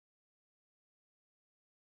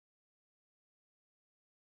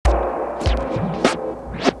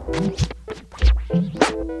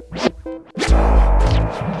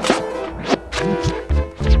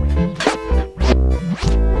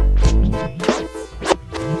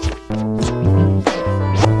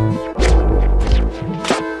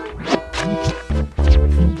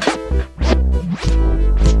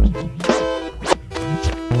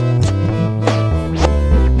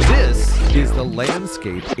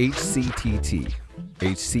Landscape HCTT.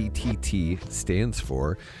 HCTT stands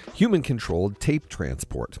for Human Controlled Tape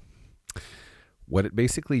Transport. What it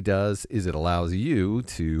basically does is it allows you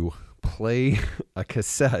to play a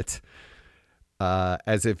cassette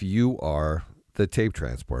as if you are the tape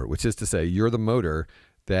transport, which is to say you're the motor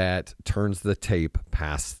that turns the tape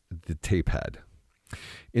past the tape head.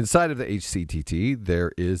 Inside of the HCTT,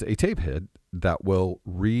 there is a tape head that will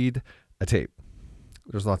read a tape.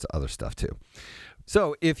 There's lots of other stuff too.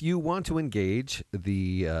 So if you want to engage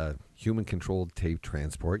the human-controlled tape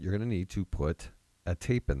transport, you're going to need to put a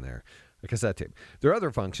tape in there, a cassette tape. There are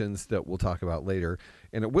other functions that we'll talk about later,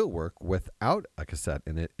 and it will work without a cassette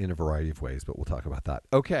in it in a variety of ways, but we'll talk about that.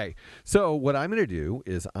 Okay, so what I'm going to do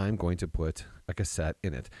is I'm going to put a cassette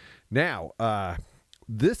in it. Now,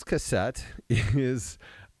 this cassette is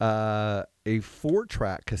a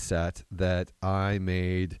 4-track cassette that I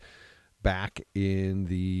made back in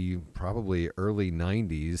the probably early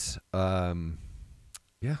 90s.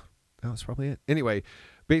 Yeah, that was probably it. Anyway,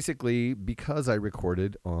 basically, because I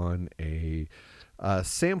recorded on a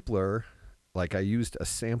sampler, like I used a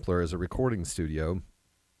sampler as a recording studio,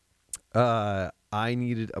 I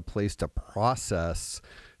needed a place to process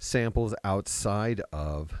samples outside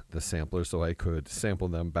of the sampler so I could sample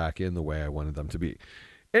them back in the way I wanted them to be.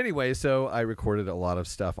 Anyway, so I recorded a lot of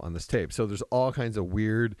stuff on this tape. So there's all kinds of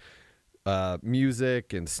weird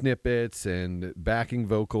music and snippets and backing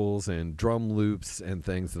vocals and drum loops and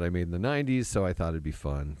things that I made in the 90s, so I thought it'd be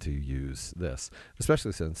fun to use this,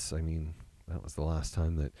 especially since, I mean, that was the last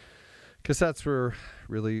time that cassettes were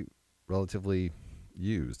really relatively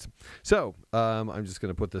used. So I'm just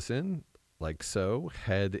going to put this in like so,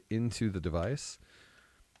 head into the device.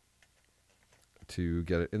 To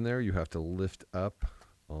get it in there, you have to lift up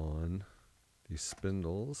on these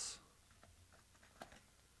spindles.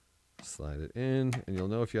 Slide it in, and you'll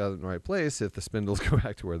know if you have it in the right place if the spindles go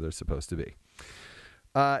back to where they're supposed to be.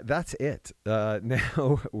 That's it.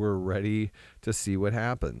 Now we're ready to see what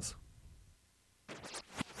happens.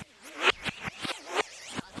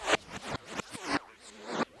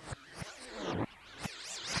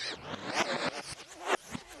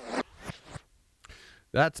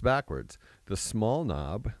 That's backwards. The small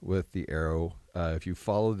knob with the arrow, if you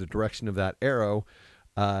follow the direction of that arrow,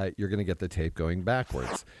 you're going to get the tape going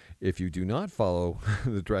backwards. If you do not follow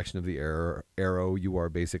the direction of the arrow, you are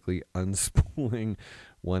basically unspooling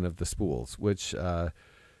one of the spools, which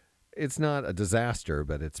it's not a disaster,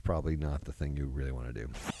 but it's probably not the thing you really want to do.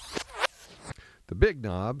 The big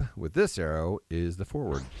knob with this arrow is the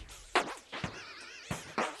forward.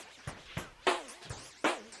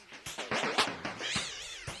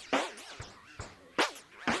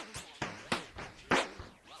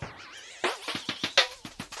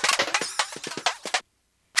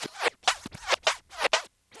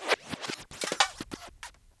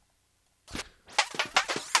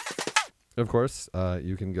 Of course,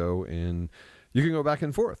 you can go back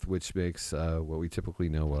and forth, which makes what we typically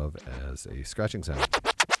know of as a scratching sound.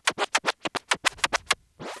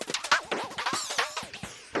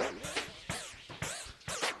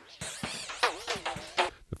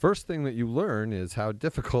 The first thing that you learn is how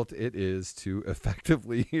difficult it is to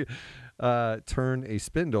effectively turn a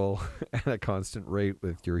spindle at a constant rate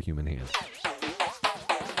with your human hand.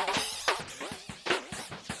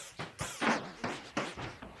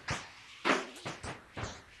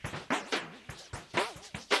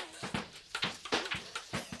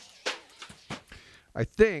 I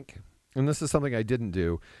think, and this is something I didn't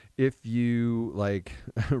do, if you like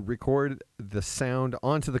record the sound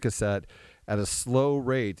onto the cassette at a slow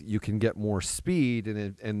rate, you can get more speed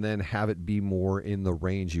and then have it be more in the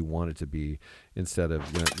range you want it to be instead of,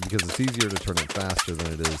 because it's easier to turn it faster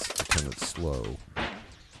than it is to turn it slow.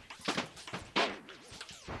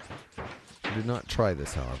 I did not try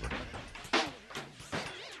this, however.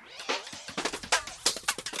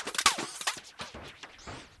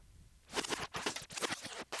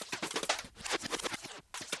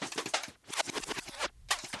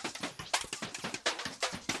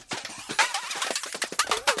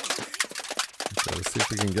 Let's see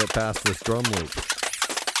if we can get past this drum loop.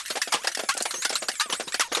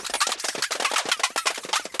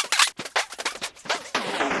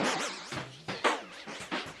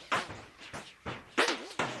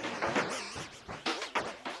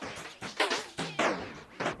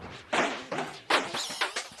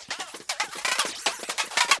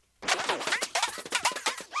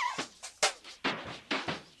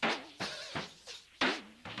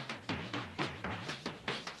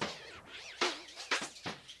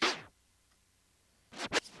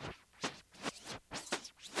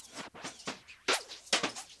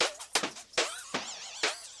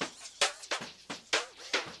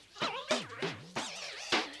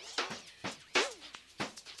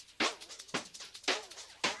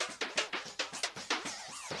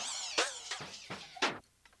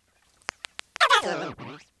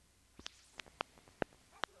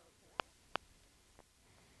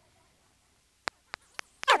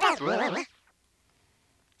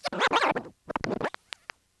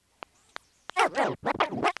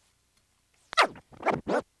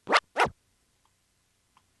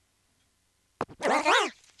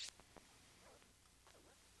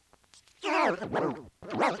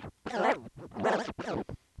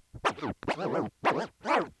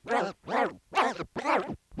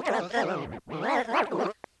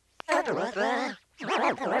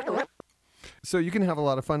 So you can have a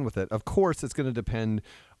lot of fun with it. Of course, it's going to depend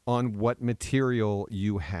on what material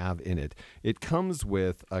you have in it. It comes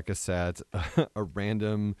with a cassette, a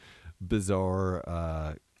random,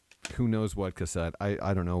 bizarre, who knows what cassette.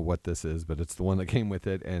 I don't know what this is, but it's the one that came with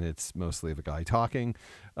it, and it's mostly of a guy talking.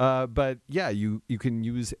 But yeah, you can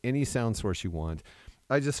use any sound source you want.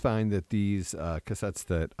 I just find that these cassettes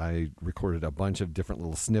that I recorded a bunch of different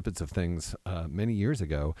little snippets of things many years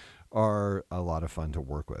ago are a lot of fun to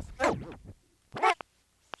work with.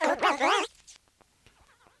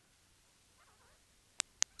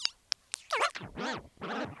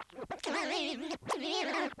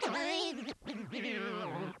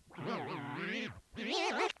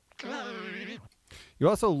 You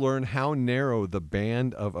also learn how narrow the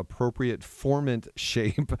band of appropriate formant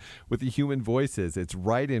shape with the human voice is. It's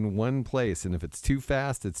right in one place, and if it's too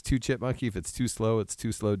fast, it's too chipmunky. If it's too slow, it's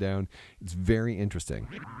too slow down. It's very interesting.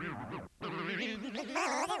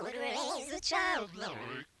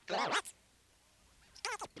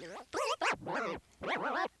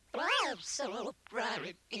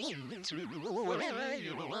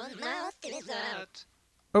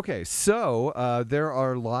 Okay, so there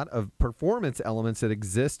are a lot of performance elements that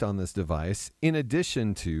exist on this device, in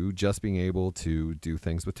addition to just being able to do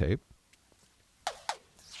things with tape.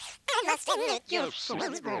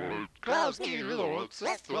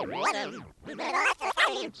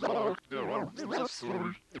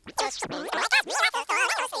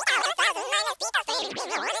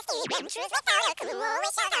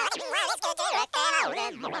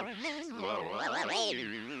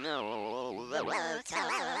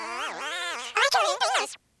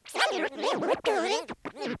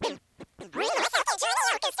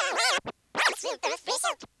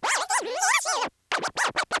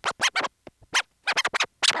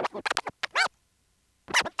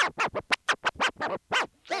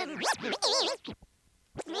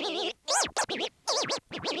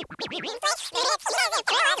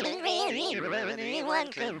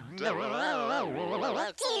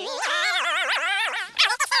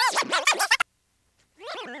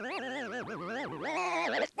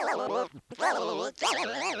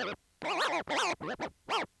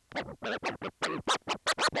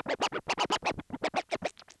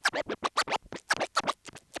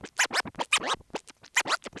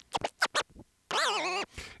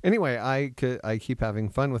 Anyway, I keep having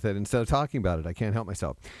fun with it. Instead of talking about it, I can't help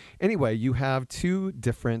myself. Anyway, you have two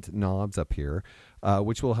different knobs up here,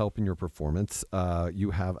 which will help in your performance.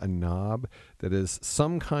 You have a knob that is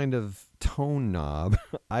some kind of tone knob.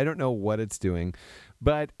 I don't know what it's doing,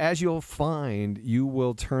 but as you'll find, you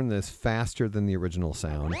will turn this faster than the original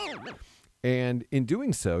sound. And in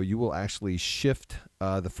doing so, you will actually shift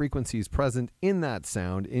the frequencies present in that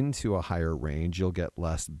sound into a higher range. You'll get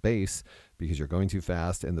less bass because you're going too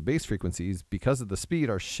fast, and the bass frequencies, because of the speed,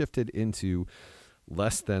 are shifted into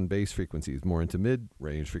less than bass frequencies, more into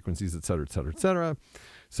mid-range frequencies, et cetera, et cetera, et cetera.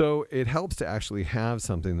 So it helps to actually have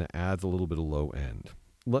something that adds a little bit of low end.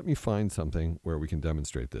 Let me find something where we can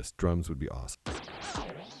demonstrate this. Drums would be awesome.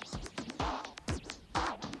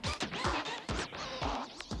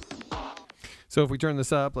 So if we turn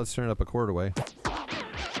this up, let's turn it up a quarter way.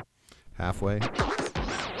 Halfway.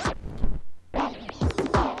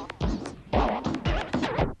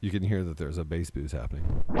 You can hear that there's a bass boost happening.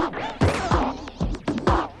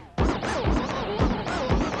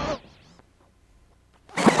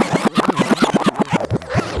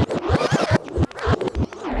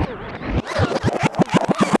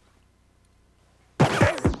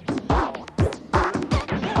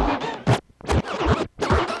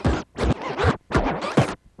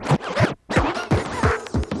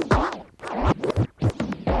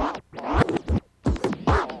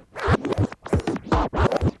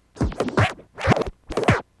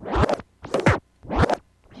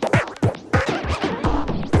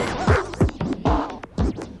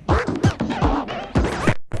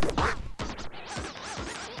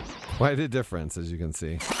 Quite a difference, as you can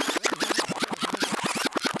see.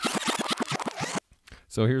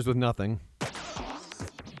 So here's with nothing.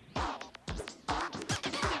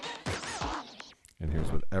 And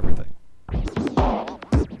here's with everything.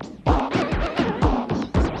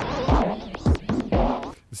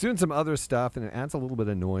 It's doing some other stuff, and it adds a little bit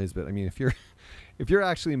of noise. But I mean, if you're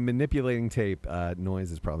actually manipulating tape,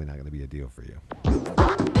 noise is probably not going to be a deal for you.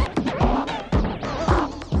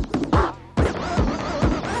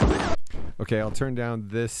 Okay, I'll turn down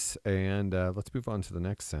this, and let's move on to the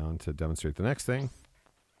next sound to demonstrate the next thing.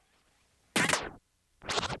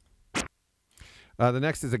 The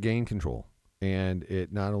next is a gain control, and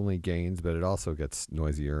it not only gains, but it also gets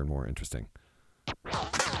noisier and more interesting.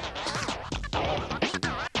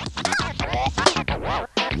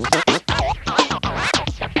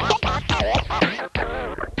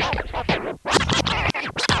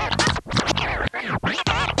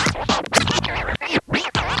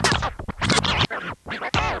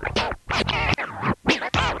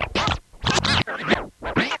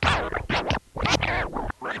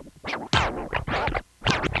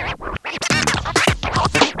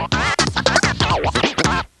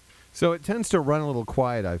 So it tends to run a little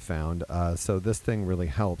quiet, I've found. So this thing really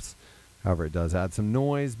helps. However, it does add some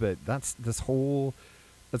noise, but that's kind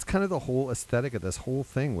of the whole aesthetic of this whole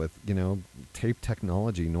thing with, you know, tape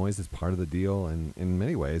technology. Noise is part of the deal, and in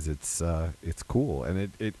many ways it's cool,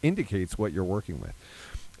 and it indicates what you're working with.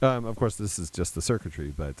 Of course, this is just the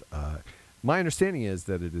circuitry, but my understanding is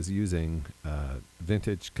that it is using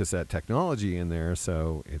vintage cassette technology in there,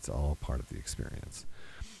 so it's all part of the experience.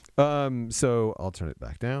 So I'll turn it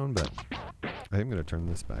back down, but I'm going to turn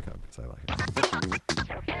this back up because I like it.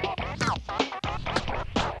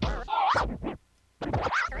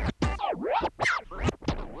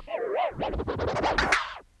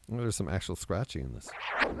 Oh, there's some actual scratching in this.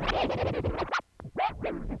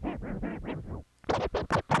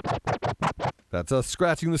 That's us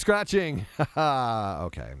scratching the scratching. Okay,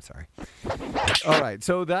 I'm sorry. All right,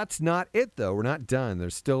 so that's not it, though. We're not done.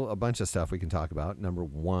 There's still a bunch of stuff we can talk about. Number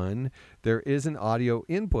one, there is an audio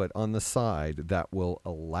input on the side that will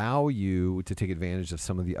allow you to take advantage of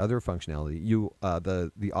some of the other functionality.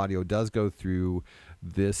 The audio does go through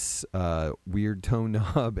this weird tone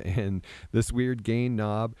knob and this weird gain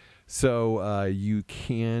knob. So you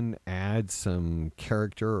can add some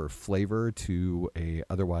character or flavor to a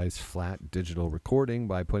otherwise flat digital recording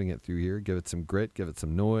by putting it through here. Give it some grit, give it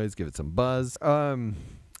some noise, give it some buzz. In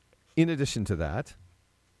addition to that,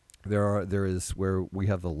 there is where we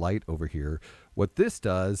have the light over here. What this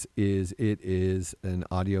does is it is an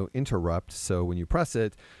audio interrupt. So when you press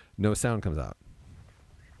it, no sound comes out.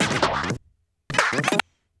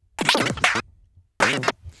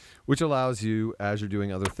 Which allows you, as you're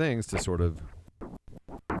doing other things, to sort of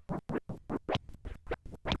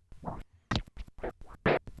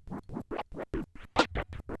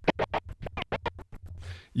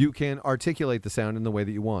you can articulate the sound in the way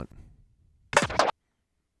that you want.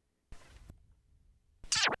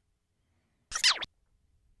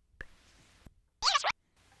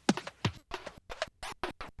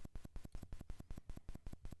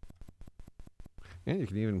 And you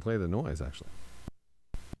can even play the noise, actually.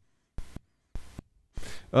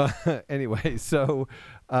 Anyway, so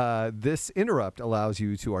this interrupt allows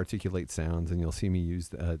you to articulate sounds, and you'll see me use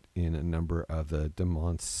that in a number of the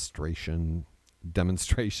demonstration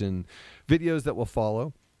videos that will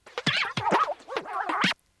follow.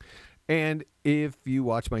 And if you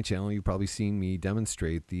watch my channel, you've probably seen me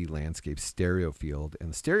demonstrate the landscape stereo field.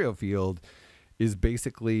 And the stereo field is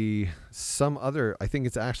basically some other, I think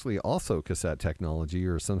it's actually also cassette technology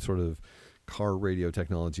or some sort of car radio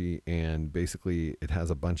technology, and basically it has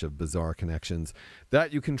a bunch of bizarre connections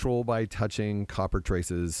that you control by touching copper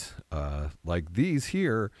traces like these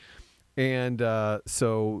here. And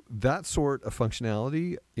so that sort of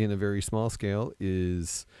functionality in a very small scale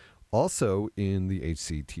is also in the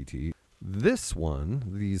HCTT. This one,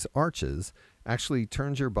 these arches, actually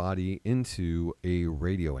turns your body into a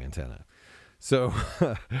radio antenna. So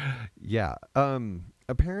yeah,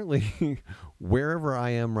 apparently wherever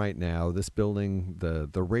I am right now, this building,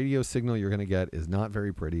 the radio signal you're going to get is not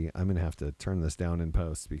very pretty. I'm going to have to turn this down in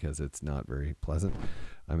post because it's not very pleasant.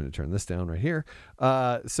 I'm going to turn this down right here.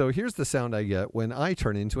 So here's the sound I get when I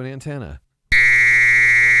turn into an antenna.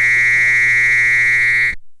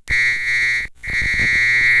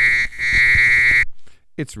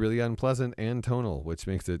 It's really unpleasant and tonal, which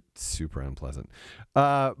makes it super unpleasant.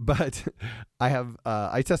 But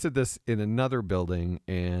I tested this in another building,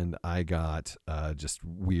 and I got just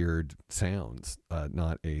weird sounds,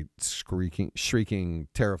 not a shrieking,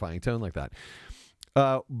 terrifying tone like that.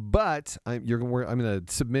 But I'm going to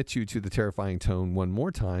submit you to the terrifying tone one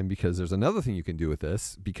more time, because there's another thing you can do with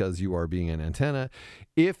this, because you are being an antenna.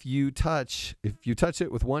 If you touch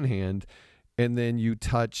it with one hand and then you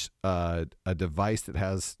touch a device that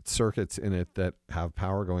has circuits in it that have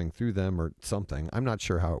power going through them or something. I'm not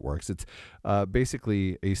sure how it works. It's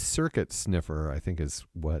basically a circuit sniffer, I think is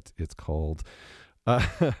what it's called,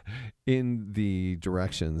 in the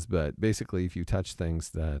directions. But basically, if you touch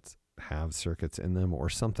things that have circuits in them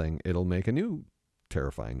or something, it'll make a new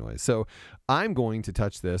terrifying noise. So I'm going to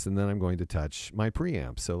touch this, and then I'm going to touch my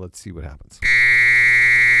preamp. So let's see what happens.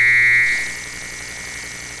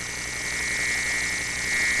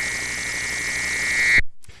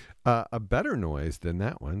 A better noise than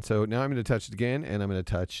that one. So now I'm going to touch it again, and I'm going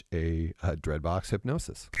to touch a Dreadbox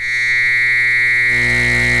Hypnosis.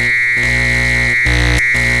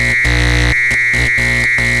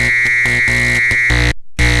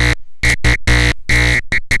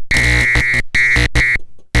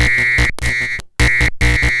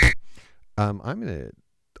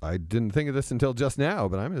 I didn't think of this until just now,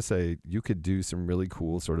 but I'm going to say you could do some really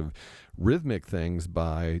cool sort of rhythmic things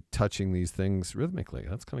by touching these things rhythmically.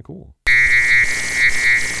 That's kind of cool.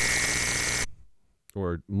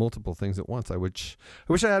 Or multiple things at once. I wish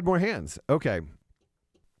I had more hands. Okay.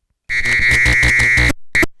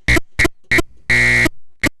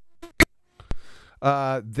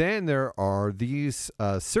 Then there are these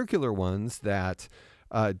circular ones that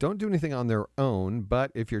don't do anything on their own,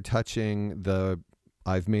 but if you're touching the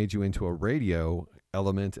I've made you into a radio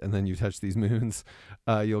element and then you touch these moons,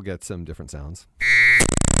 you'll get some different sounds.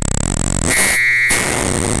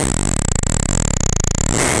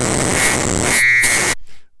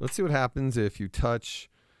 Let's see what happens if you touch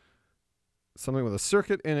something with a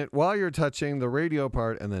circuit in it while you're touching the radio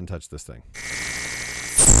part and then touch this thing.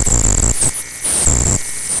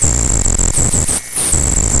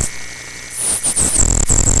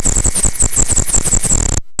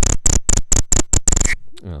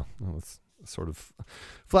 Oh, that was sort of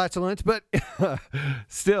flatulent, but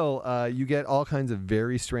still, you get all kinds of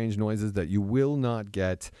very strange noises that you will not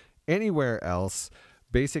get anywhere else,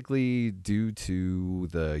 basically due to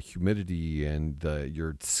the humidity and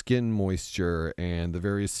your skin moisture and the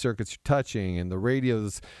various circuits you're touching and the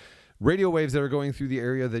radio waves that are going through the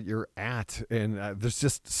area that you're at. And there's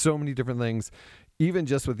just so many different things. Even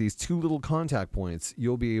just with these two little contact points,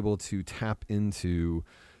 you'll be able to tap into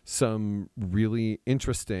some really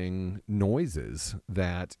interesting noises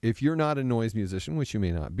that if you're not a noise musician, which you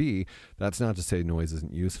may not be, that's not to say noise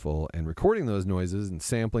isn't useful, and recording those noises and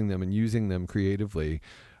sampling them and using them creatively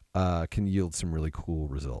can yield some really cool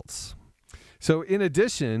results. So in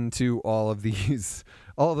addition to all of these,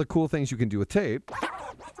 all the cool things you can do with tape,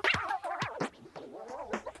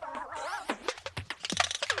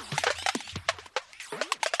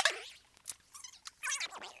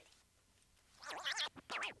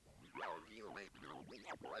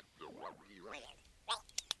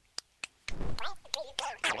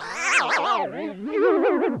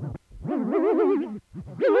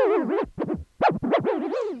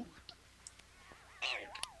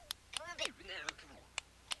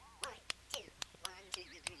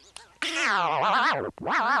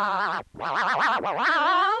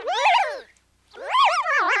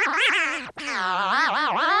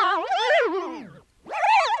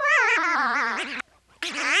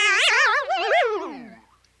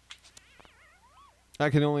 I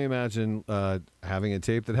can only imagine having a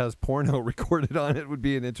tape that has porno recorded on it would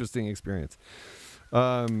be an interesting experience.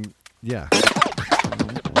 Yeah.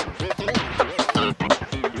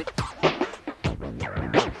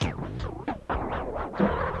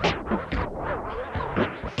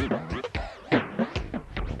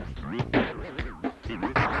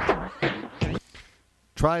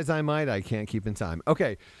 Try as I might, I can't keep in time.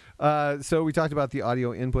 Okay, so we talked about the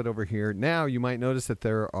audio input over here. Now you might notice that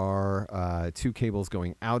there are two cables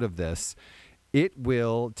going out of this. It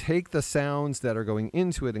will take the sounds that are going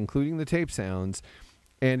into it, including the tape sounds,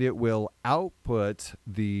 and it will output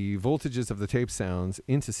the voltages of the tape sounds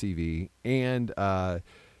into CV, and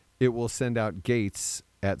it will send out gates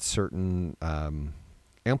at certain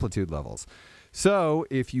amplitude levels. So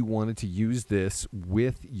if you wanted to use this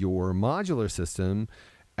with your modular system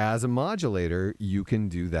as a modulator, you can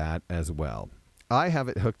do that as well. I have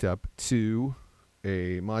it hooked up to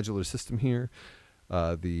a modular system here,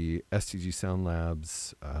 the STG Sound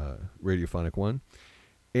Labs Radiophonic one.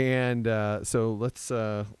 And so let's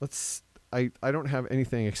I don't have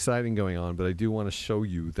anything exciting going on, but I do want to show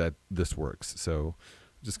you that this works. So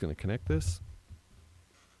I'm just going to connect this.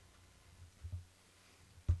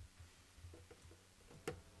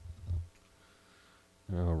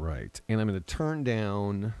 All right, and I'm going to turn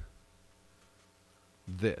down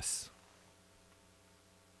this.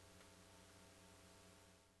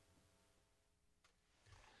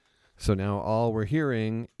 So now all we're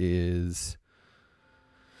hearing is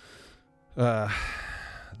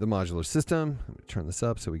The modular system. Let me turn this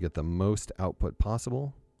up so we get the most output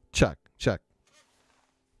possible. Check, check.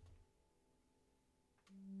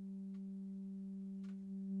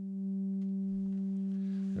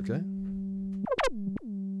 Okay.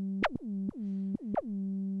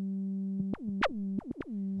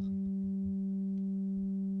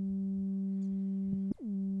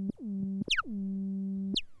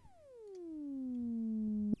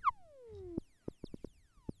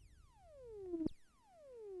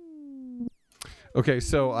 Okay,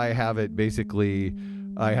 so I have it basically,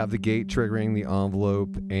 I have the gate triggering the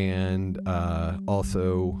envelope, and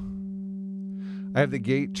also I have the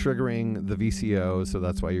gate triggering the VCO, so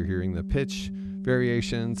that's why you're hearing the pitch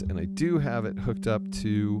variations, and I do have it hooked up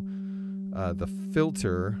to the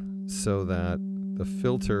filter so that the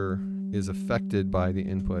filter is affected by the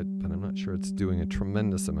input, but I'm not sure it's doing a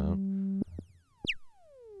tremendous amount.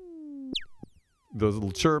 Those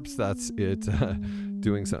little chirps, that's it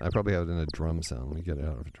doing something. I probably have it in a drum sound. Let me get it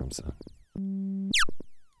out of a drum sound.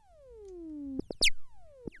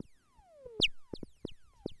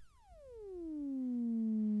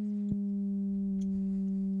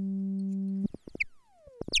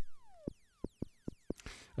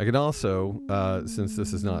 I can also, since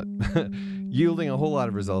this is not yielding a whole lot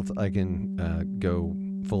of results, I can go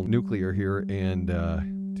full nuclear here and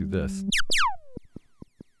do this.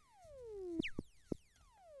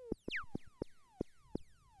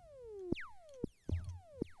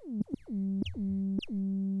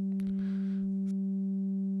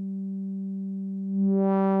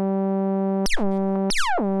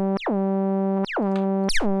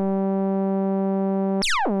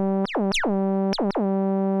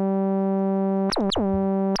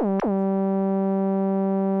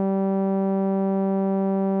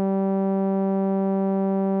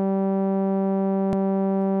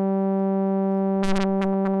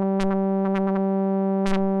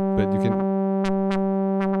 But you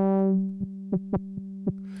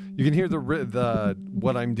can hear the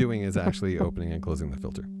what I'm doing is actually opening and closing the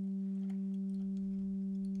filter.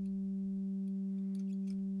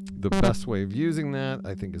 The best way of using that,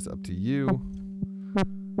 I think, is up to you.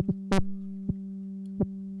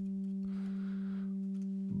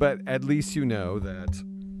 But at least you know that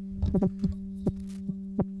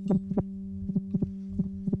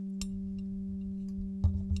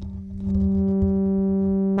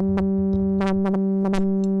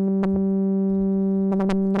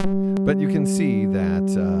you can see that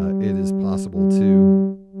it is possible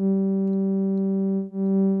to.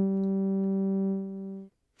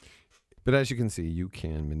 But as you can see, you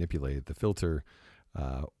can manipulate the filter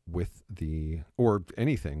with or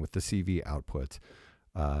anything with the CV output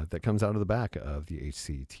that comes out of the back of the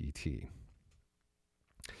HCTT.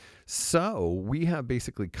 So we have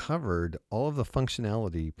basically covered all of the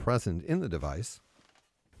functionality present in the device.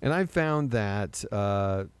 And I've found that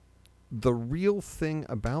the real thing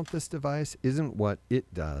about this device isn't what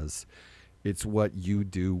it does, it's what you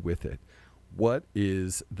do with it. What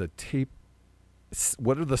is the tape?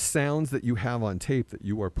 What are the sounds that you have on tape that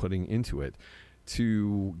you are putting into it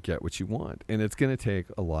to get what you want? And it's going to take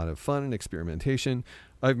a lot of fun and experimentation.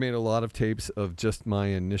 I've made a lot of tapes of just my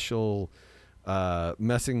initial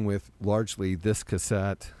messing with largely this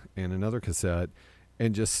cassette and another cassette,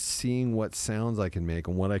 and just seeing what sounds I can make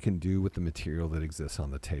and what I can do with the material that exists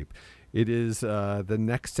on the tape. It is the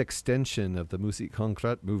next extension of the Musik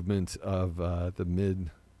Konkret movement of the mid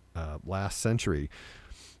last century.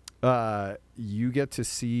 You get to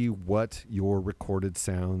see what your recorded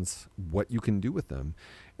sounds, what you can do with them.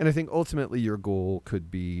 And I think ultimately your goal could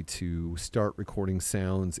be to start recording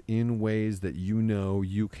sounds in ways that you know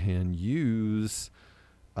you can use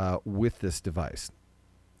with this device,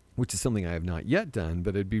 which is something I have not yet done,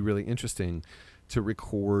 but it'd be really interesting to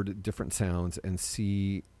record different sounds and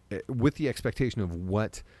see with the expectation of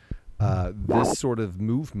what this sort of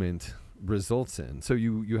movement results in. So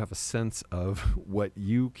you have a sense of what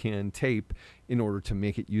you can tape in order to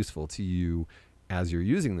make it useful to you as you're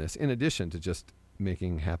using this, in addition to just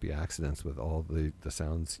making happy accidents with all the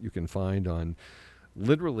sounds you can find on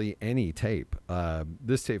literally any tape.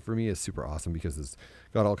 This tape for me is super awesome because it's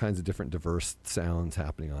got all kinds of different diverse sounds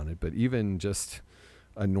happening on it, but even just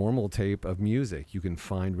a normal tape of music, you can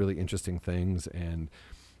find really interesting things and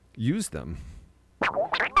use them.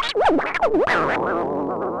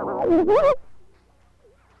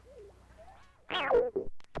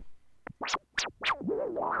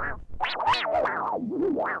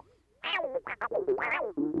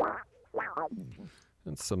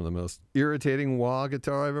 That's some of the most irritating wah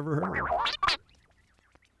guitar I've ever heard.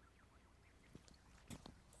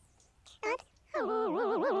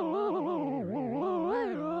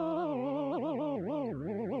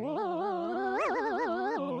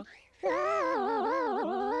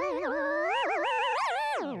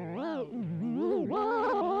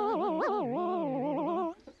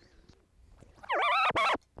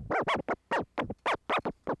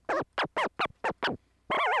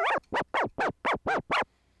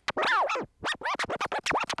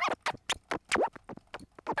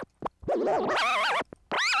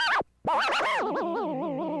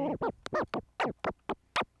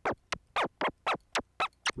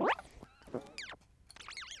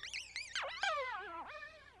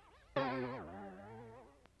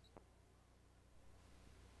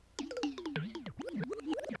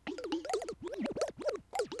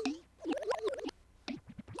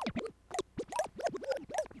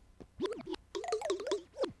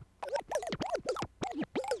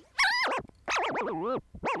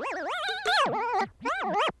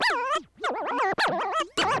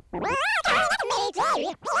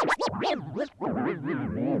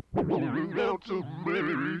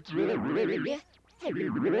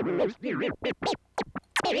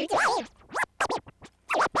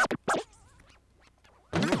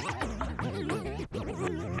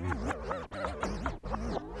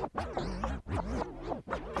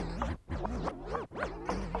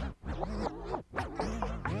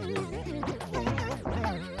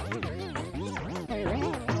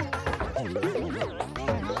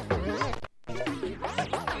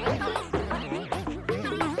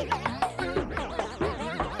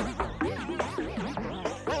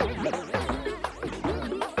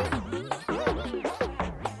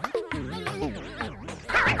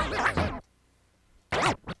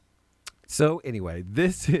 So anyway,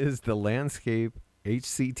 this is the Landscape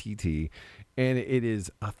HCTT, and it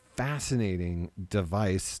is a fascinating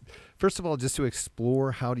device. First of all, just to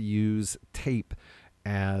explore how to use tape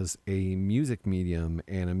as a music medium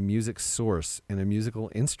and a music source and a musical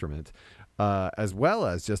instrument, as well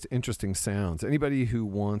as just interesting sounds. Anybody who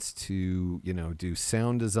wants to, do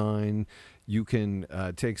sound design, you can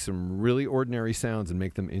take some really ordinary sounds and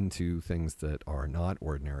make them into things that are not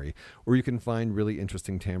ordinary. Or you can find really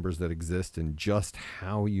interesting timbres that exist in just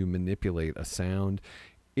how you manipulate a sound.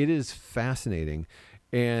 It is fascinating.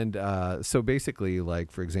 And so basically,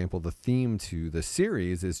 like, for example, the theme to the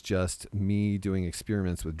series is just me doing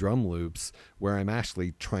experiments with drum loops where I'm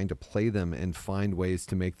actually trying to play them and find ways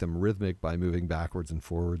to make them rhythmic by moving backwards and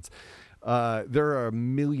forwards. There are a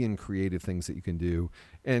million creative things that you can do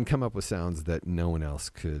and come up with sounds that no one else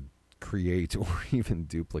could create or even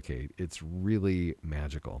duplicate. It's really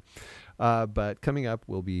magical. But coming up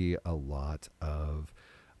will be a lot of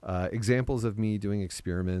examples of me doing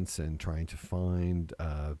experiments and trying to find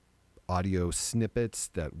audio snippets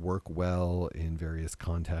that work well in various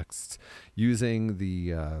contexts, using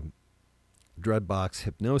the Dreadbox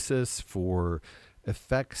hypnosis for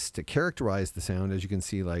effects to characterize the sound. As you can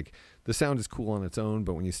see, like, the sound is cool on its own,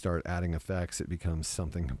 but when you start adding effects, it becomes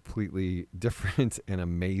something completely different and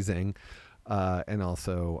amazing. And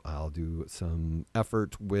also I'll do some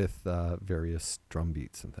effort with various drum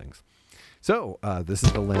beats and things. So this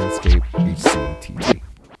is the Landscape HCTT.